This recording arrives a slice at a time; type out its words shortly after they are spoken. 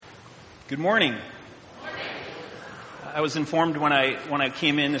Good morning. I was informed when I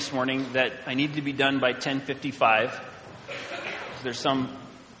came in this morning that I needed to be done by 10:55. There's some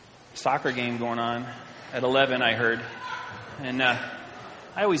soccer game going on at 11, I heard. And I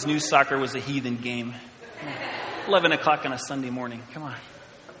always knew soccer was a heathen game. 11 o'clock on a Sunday morning. Come on.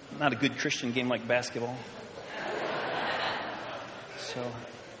 Not a good Christian game like basketball.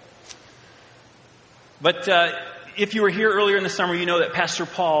 But if you were here earlier in the summer, you know that Pastor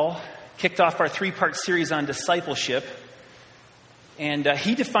Paul kicked off our 3-part series on discipleship. And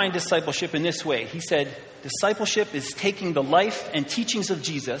he defined discipleship in this way. He said, discipleship is taking the life and teachings of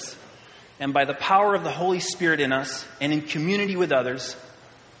Jesus, and by the power of the Holy Spirit in us and in community with others,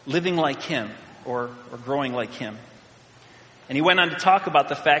 living like Him or growing like Him. And he went on to talk about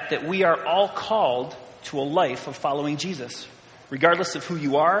the fact that we are all called to a life of following Jesus. Regardless of who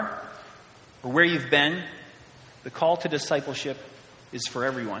you are or where you've been, the call to discipleship is for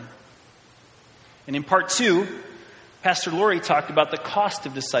everyone. And in part 2, Pastor Lori talked about the cost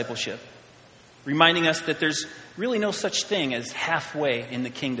of discipleship, reminding us that there's really no such thing as halfway in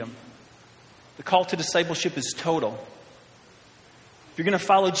the kingdom. The call to discipleship is total. If you're going to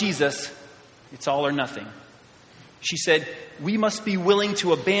follow Jesus, it's all or nothing. She said, we must be willing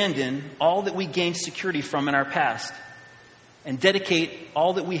to abandon all that we gained security from in our past and dedicate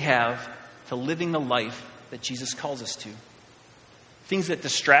all that we have to living the life that Jesus calls us to. Things that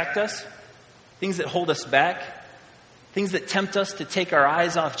distract us, things that hold us back, things that tempt us to take our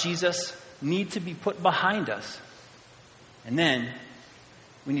eyes off Jesus need to be put behind us. And then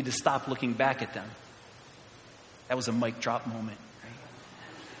we need to stop looking back at them. That was a mic drop moment. Right?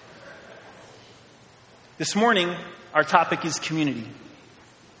 This morning, our topic is community.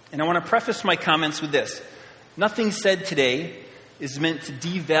 And I want to preface my comments with this. Nothing said today is meant to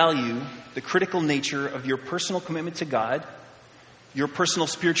devalue the critical nature of your personal commitment to God, your personal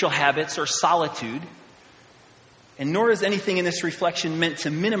spiritual habits, or solitude. And nor is anything in this reflection meant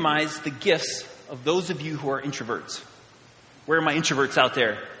to minimize the gifts of those of you who are introverts. Where are my introverts out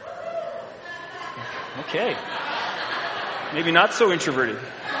there? Okay. Maybe not so introverted.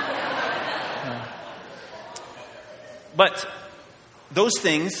 But those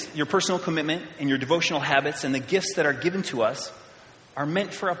things, your personal commitment and your devotional habits and the gifts that are given to us, are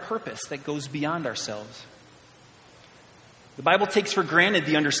meant for a purpose that goes beyond ourselves. The Bible takes for granted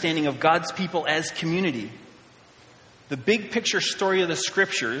the understanding of God's people as community. The big picture story of the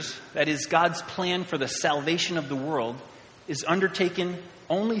Scriptures, that is God's plan for the salvation of the world, is undertaken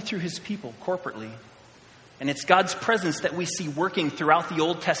only through His people corporately. And it's God's presence that we see working throughout the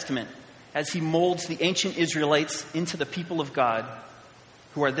Old Testament as He molds the ancient Israelites into the people of God,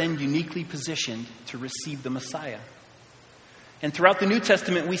 who are then uniquely positioned to receive the Messiah. And throughout the New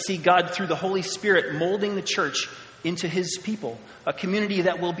Testament, we see God, through the Holy Spirit, molding the church into His people, a community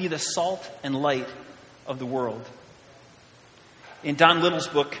that will be the salt and light of the world. In Don Little's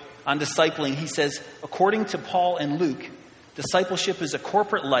book on discipling, he says, according to Paul and Luke, discipleship is a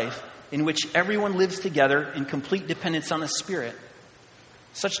corporate life in which everyone lives together in complete dependence on the Spirit.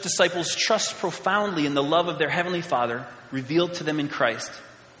 Such disciples trust profoundly in the love of their Heavenly Father revealed to them in Christ,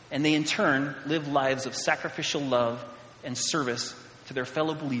 and they in turn live lives of sacrificial love and service to their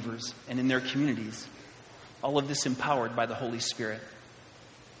fellow believers and in their communities. All of this empowered by the Holy Spirit.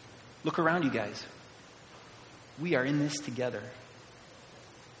 Look around, you guys. We are in this together.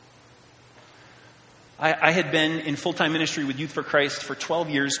 I had been in full-time ministry with Youth for Christ for 12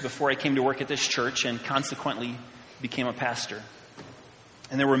 years before I came to work at this church and consequently became a pastor.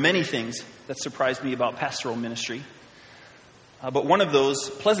 And there were many things that surprised me about pastoral ministry. But one of those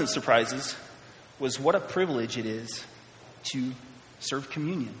pleasant surprises was what a privilege it is to serve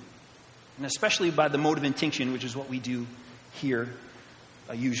communion. And especially by the mode of intinction, which is what we do here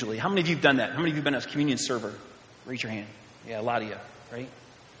usually. How many of you have done that? How many of you have been a communion server? Raise your hand. Yeah, a lot of you, right?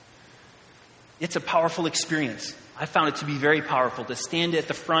 It's a powerful experience. I found it to be very powerful to stand at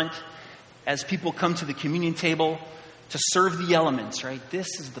the front as people come to the communion table to serve the elements, right?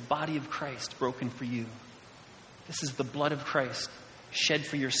 This is the body of Christ broken for you. This is the blood of Christ shed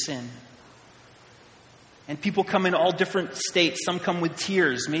for your sin. And people come in all different states. Some come with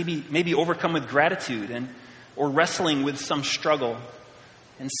tears, maybe overcome with gratitude or wrestling with some struggle.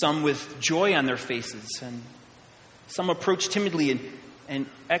 And some with joy on their faces. And some approach timidly and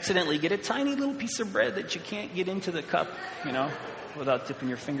accidentally get a tiny little piece of bread that you can't get into the cup, without dipping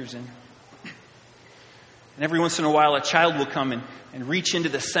your fingers in. And every once in a while, a child will come and reach into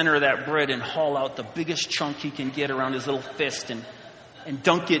the center of that bread and haul out the biggest chunk he can get around his little fist and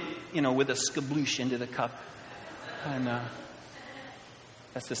dunk it, with a skabloosh into the cup. And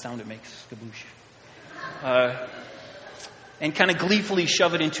that's the sound it makes, skabloosh. and kind of gleefully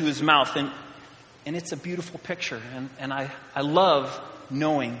shove it into his mouth. And it's a beautiful picture. And I love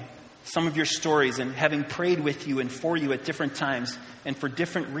knowing some of your stories and having prayed with you and for you at different times and for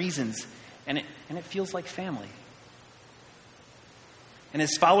different reasons. And it feels like family. And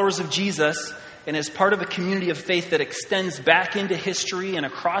as followers of Jesus, and as part of a community of faith that extends back into history and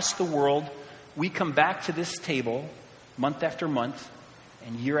across the world, we come back to this table month after month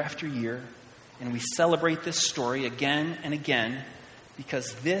and year after year, and we celebrate this story again and again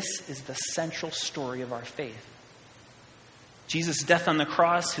because this is the central story of our faith. Jesus' death on the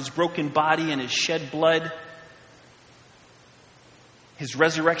cross, his broken body and his shed blood, his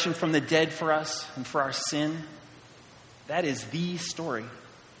resurrection from the dead for us and for our sin, that is the story.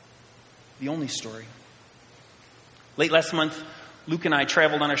 The only story. Late last month, Luke and I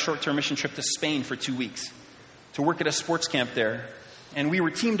traveled on a short-term mission trip to Spain for 2 weeks to work at a sports camp there. And we were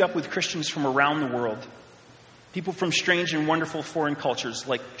teamed up with Christians from around the world. People from strange and wonderful foreign cultures,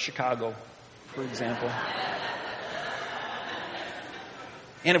 like Chicago, for example.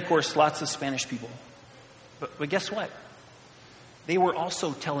 And of course, lots of Spanish people. But guess what? They were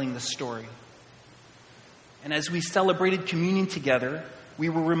also telling the story. And as we celebrated communion together, we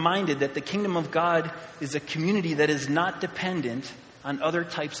were reminded that the kingdom of God is a community that is not dependent on other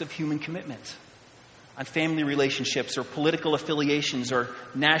types of human commitments, on family relationships or political affiliations or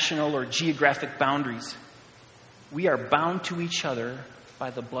national or geographic boundaries. We are bound to each other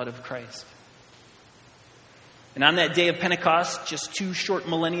by the blood of Christ. And on that day of Pentecost, just 2 short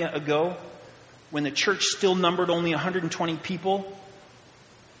millennia ago, when the church still numbered only 120 people,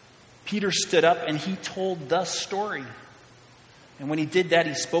 Peter stood up and he told the story. And when he did that,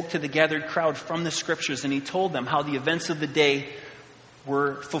 he spoke to the gathered crowd from the scriptures, and he told them how the events of the day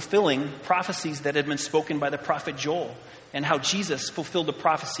were fulfilling prophecies that had been spoken by the prophet Joel, and how Jesus fulfilled a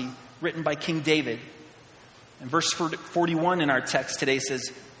prophecy written by King David. And verse 41 in our text today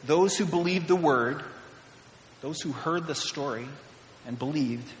says, "Those who believed the word, those who heard the story and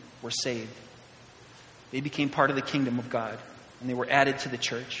believed, were saved." They became part of the kingdom of God, and they were added to the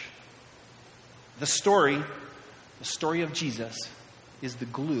church. The story of Jesus is the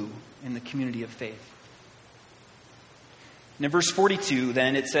glue in the community of faith. And in verse 42,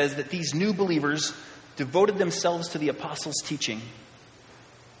 then, it says that these new believers devoted themselves to the apostles' teaching.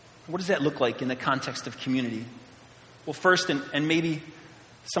 What does that look like in the context of community? Well, first, and maybe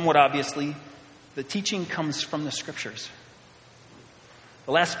somewhat obviously, the teaching comes from the scriptures.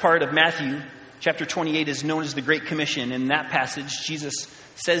 The last part of Matthew chapter 28 is known as the Great Commission. In that passage, Jesus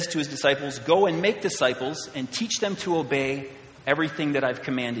says to his disciples, "Go and make disciples and teach them to obey everything that I've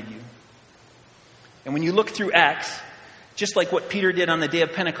commanded you." And when you look through Acts, just like what Peter did on the day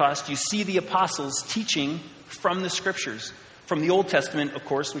of Pentecost, you see the apostles teaching from the scriptures, from the Old Testament, of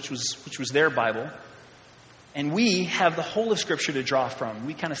course, which was their Bible. And we have the whole of Scripture to draw from.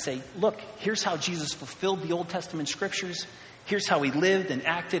 We kind of say, look, here's how Jesus fulfilled the Old Testament scriptures. Here's how he lived and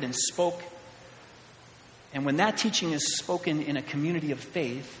acted and spoke. And when that teaching is spoken in a community of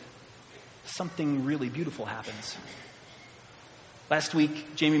faith, something really beautiful happens. Last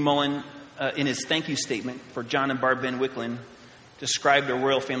week, Jamie Mullen, in his thank you statement for John and Barb Van Wicklen, described a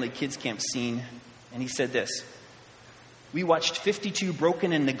Royal Family Kids Camp scene, and he said this: "We watched 52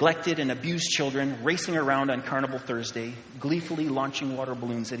 broken and neglected and abused children racing around on Carnival Thursday, gleefully launching water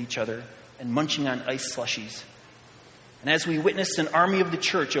balloons at each other and munching on ice slushies. And as we witnessed an army of the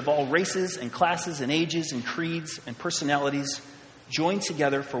church of all races and classes and ages and creeds and personalities join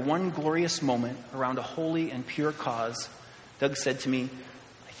together for one glorious moment around a holy and pure cause, Doug said to me,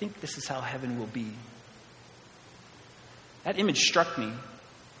 'I think this is how heaven will be.'" That image struck me.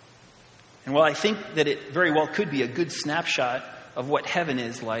 And while I think that it very well could be a good snapshot of what heaven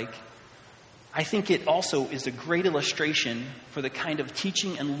is like, I think it also is a great illustration for the kind of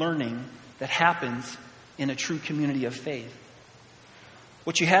teaching and learning that happens in a true community of faith.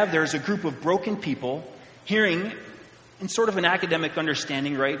 What you have there is a group of broken people hearing in sort of an academic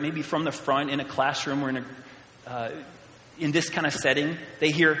understanding, right? Maybe from the front in a classroom or in this kind of setting.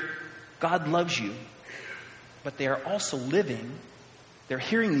 They hear, God loves you. But they are also living, they're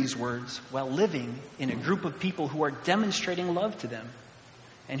hearing these words while living in a group of people who are demonstrating love to them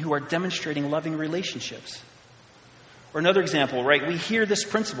and who are demonstrating loving relationships. Or another example, right? We hear this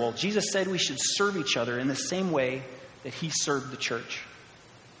principle. Jesus said we should serve each other in the same way that he served the church.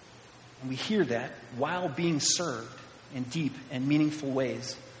 And we hear that while being served in deep and meaningful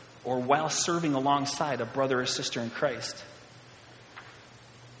ways, or while serving alongside a brother or sister in Christ.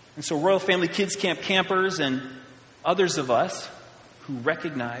 And so Royal Family Kids Camp campers and others of us who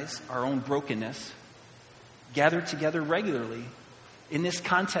recognize our own brokenness gather together regularly in this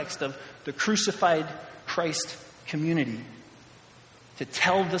context of the crucified Christ community to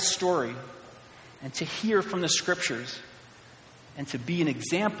tell the story, and to hear from the Scriptures, and to be an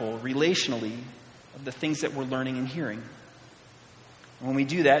example relationally of the things that we're learning and hearing. And when we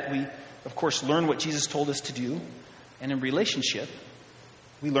do that, we, of course, learn what Jesus told us to do, and in relationship,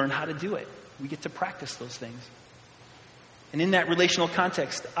 we learn how to do it. We get to practice those things. And in that relational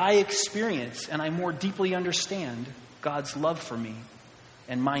context, I experience and I more deeply understand God's love for me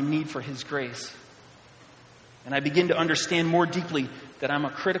and my need for His grace. And I begin to understand more deeply that I'm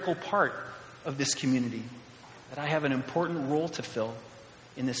a critical part of this community, that I have an important role to fill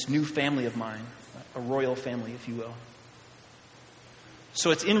in this new family of mine, a royal family, if you will.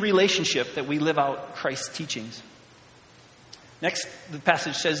 So it's in relationship that we live out Christ's teachings. Next, the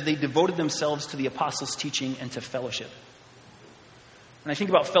passage says they devoted themselves to the apostles' teaching and to fellowship. When I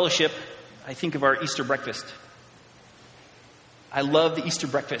think about fellowship, I think of our Easter breakfast. I love the Easter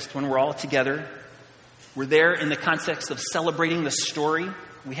breakfast when we're all together. We're there in the context of celebrating the story.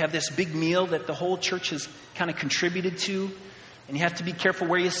 We have this big meal that the whole church has kind of contributed to. And you have to be careful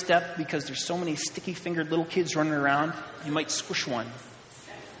where you step because there's so many sticky-fingered little kids running around. You might squish one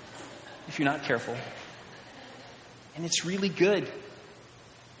if you're not careful. And it's really good.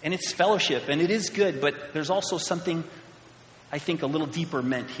 And it's fellowship. And it is good. But there's also something, I think, a little deeper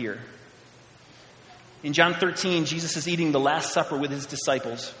meant here. In John 13, Jesus is eating the Last Supper with His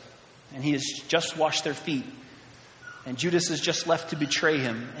disciples. And He has just washed their feet. And Judas is just left to betray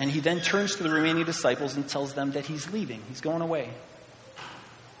Him. And He then turns to the remaining disciples and tells them that He's leaving. He's going away.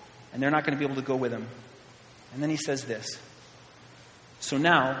 And they're not going to be able to go with Him. And then He says this. So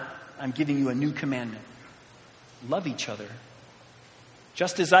now I'm giving you a new commandment. Love each other.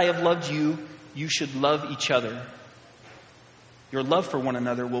 Just as I have loved you, you should love each other. Your love for one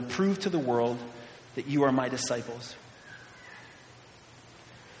another will prove to the world that you are my disciples.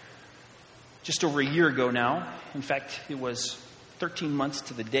 Just over a year ago now, in fact, it was 13 months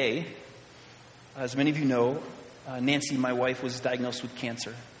to the day, as many of you know, Nancy, my wife, was diagnosed with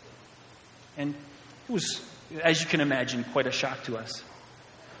cancer. And it was, as you can imagine, quite a shock to us.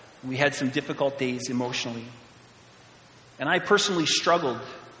 We had some difficult days emotionally. And I personally struggled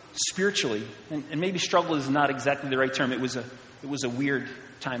spiritually. And maybe struggle is not exactly the right term. It was a weird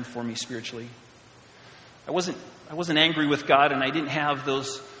time for me spiritually. I wasn't angry with God, and I didn't have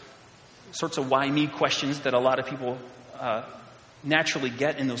those sorts of why me questions that a lot of people naturally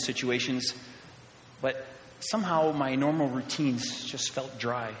get in those situations. But somehow my normal routines just felt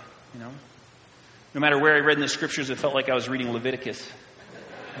dry, you know. No matter where I read in the Scriptures, it felt like I was reading Leviticus.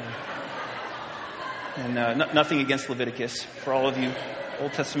 And nothing against Leviticus. For all of you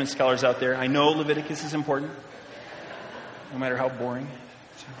Old Testament scholars out there, I know Leviticus is important, no matter how boring.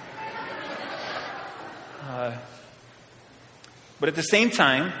 But at the same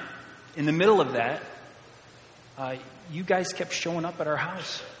time, in the middle of that, you guys kept showing up at our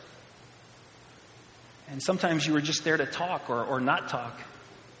house. And sometimes you were just there to talk or not talk.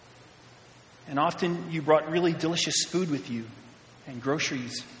 And often you brought really delicious food with you, and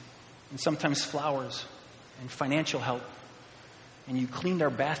groceries, and sometimes flowers, and financial help. And you cleaned our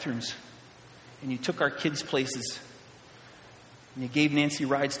bathrooms, and you took our kids places, and you gave Nancy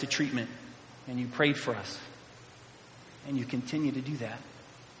rides to treatment, and you prayed for us. And you continue to do that.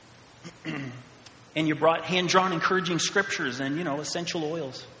 And you brought hand-drawn encouraging scriptures and, essential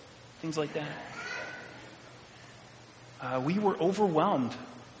oils, things like that. We were overwhelmed.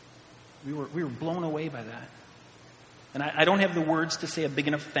 We were blown away by that. And I don't have the words to say a big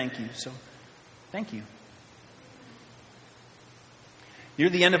enough thank you, so thank you. Near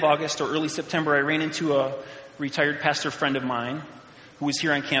the end of August or early September, I ran into a retired pastor friend of mine who was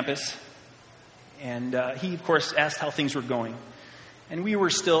here on campus. And he, of course, asked how things were going. And we were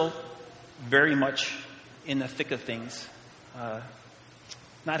still very much in the thick of things,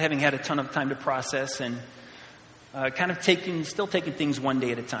 not having had a ton of time to process and still taking things one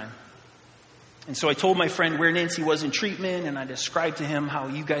day at a time. And so I told my friend where Nancy was in treatment, and I described to him how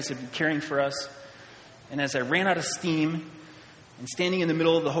you guys had been caring for us. And as I ran out of steam and standing in the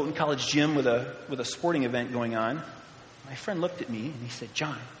middle of the Houghton College gym with a sporting event going on, my friend looked at me and he said,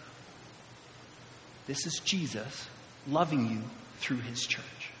 "John, this is Jesus loving you through His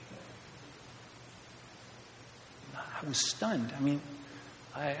church." I was stunned.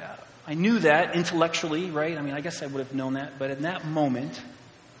 I knew that intellectually, right? I guess I would have known that. But in that moment,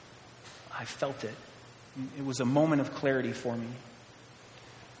 I felt it. It was a moment of clarity for me.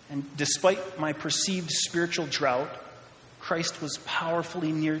 And despite my perceived spiritual drought, Christ was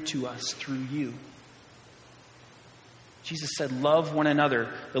powerfully near to us through you. Jesus said, "Love one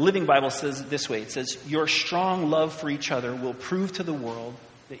another." The Living Bible says it this way. It says, "Your strong love for each other will prove to the world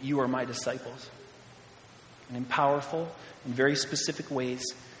that you are my disciples." And in powerful and very specific ways,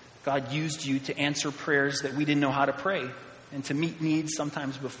 God used you to answer prayers that we didn't know how to pray and to meet needs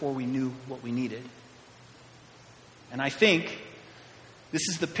sometimes before we knew what we needed. And I think this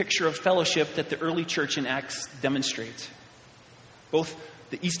is the picture of fellowship that the early church in Acts demonstrates. Both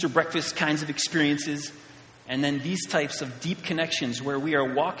the Easter breakfast kinds of experiences and then these types of deep connections where we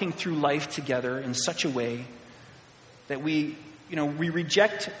are walking through life together in such a way that we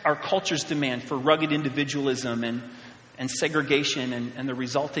reject our culture's demand for rugged individualism and segregation and the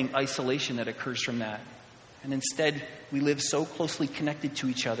resulting isolation that occurs from that. And instead, we live so closely connected to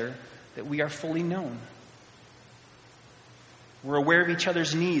each other that we are fully known. We're aware of each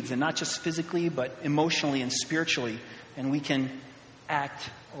other's needs, and not just physically, but emotionally and spiritually, and we can act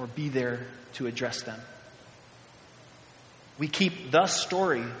or be there to address them. We keep the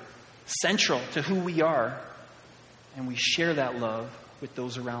story central to who we are, and we share that love with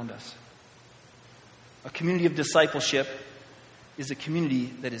those around us. A community of discipleship is a community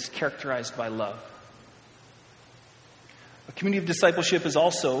that is characterized by love. A community of discipleship is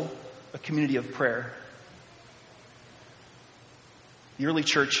also a community of prayer. The early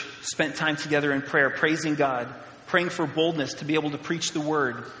church spent time together in prayer, praising God, praying for boldness to be able to preach the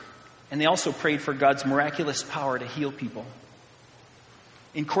word, and they also prayed for God's miraculous power to heal people.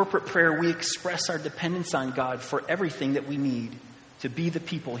 In corporate prayer, we express our dependence on God for everything that we need to be the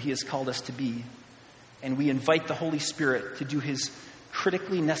people He has called us to be, and we invite the Holy Spirit to do His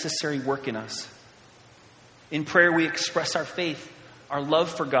critically necessary work in us. In prayer, we express our faith, our love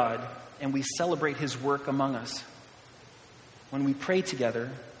for God, and we celebrate His work among us. When we pray together,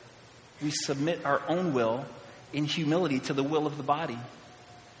 we submit our own will in humility to the will of the body,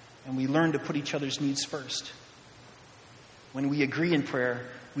 and we learn to put each other's needs first. When we agree in prayer,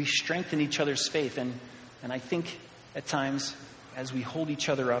 we strengthen each other's faith, and I think at times, as we hold each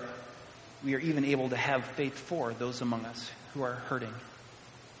other up, we are even able to have faith for those among us who are hurting.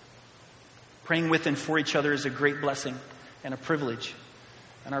 Praying with and for each other is a great blessing and a privilege.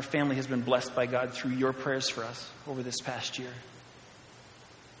 And our family has been blessed by God through your prayers for us over this past year.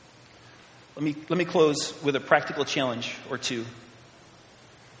 Let me close with a practical challenge or two.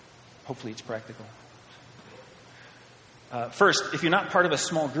 Hopefully it's practical. First, if you're not part of a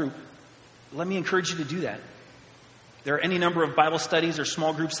small group, let me encourage you to do that. There are any number of Bible studies or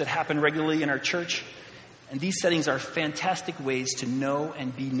small groups that happen regularly in our church, and these settings are fantastic ways to know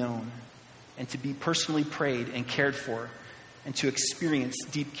and be known, and to be personally prayed and cared for, and to experience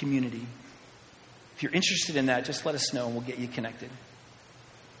deep community. If you're interested in that, just let us know and we'll get you connected.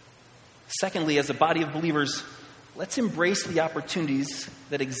 Secondly, as a body of believers, let's embrace the opportunities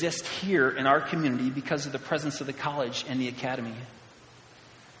that exist here in our community because of the presence of the college and the academy.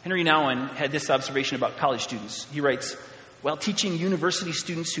 Henry Nouwen had this observation about college students. He writes, "While teaching university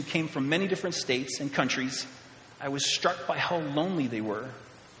students who came from many different states and countries, I was struck by how lonely they were.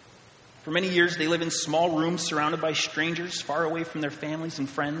 For many years, they live in small rooms surrounded by strangers, far away from their families and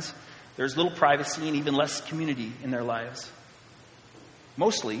friends. There's little privacy and even less community in their lives.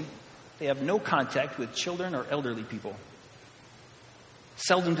 Mostly, they have no contact with children or elderly people.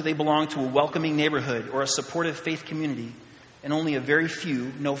 Seldom do they belong to a welcoming neighborhood or a supportive faith community, and only a very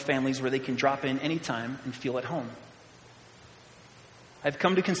few know families where they can drop in anytime and feel at home. I've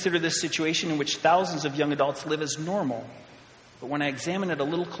come to consider this situation in which thousands of young adults live as normal, but when I examine it a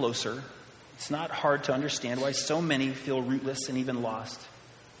little closer, it's not hard to understand why so many feel rootless and even lost."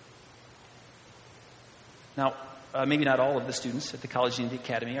 Now, maybe not all of the students at the college and the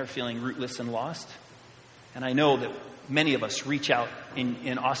academy are feeling rootless and lost, and I know that many of us reach out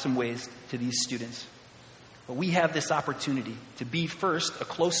in awesome ways to these students. But we have this opportunity to be first a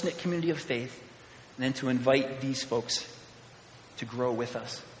close-knit community of faith, and then to invite these folks to grow with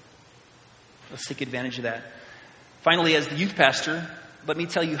us. Let's take advantage of that. Finally, as the youth pastor, let me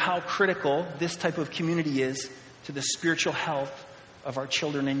tell you how critical this type of community is to the spiritual health of our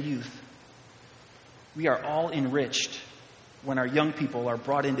children and youth. We are all enriched when our young people are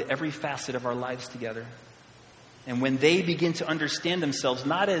brought into every facet of our lives together. And when they begin to understand themselves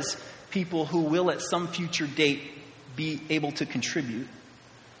not as people who will at some future date be able to contribute,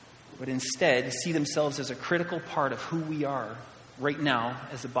 but instead see themselves as a critical part of who we are right now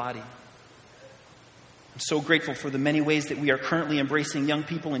as a body. I'm so grateful for the many ways that we are currently embracing young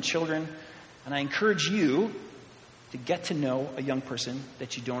people and children, and I encourage you to get to know a young person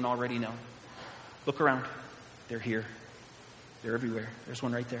that you don't already know. Look around. They're here. They're everywhere. There's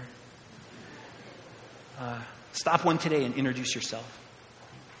one right there. Stop one today and introduce yourself.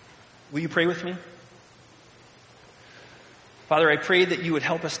 Will you pray with me? Father, I pray that you would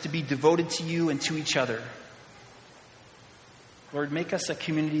help us to be devoted to you and to each other. Lord, make us a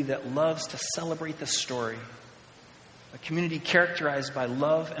community that loves to celebrate the story a community characterized by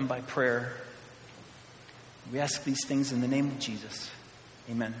love and by prayer. We ask these things in the name of Jesus.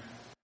 Amen.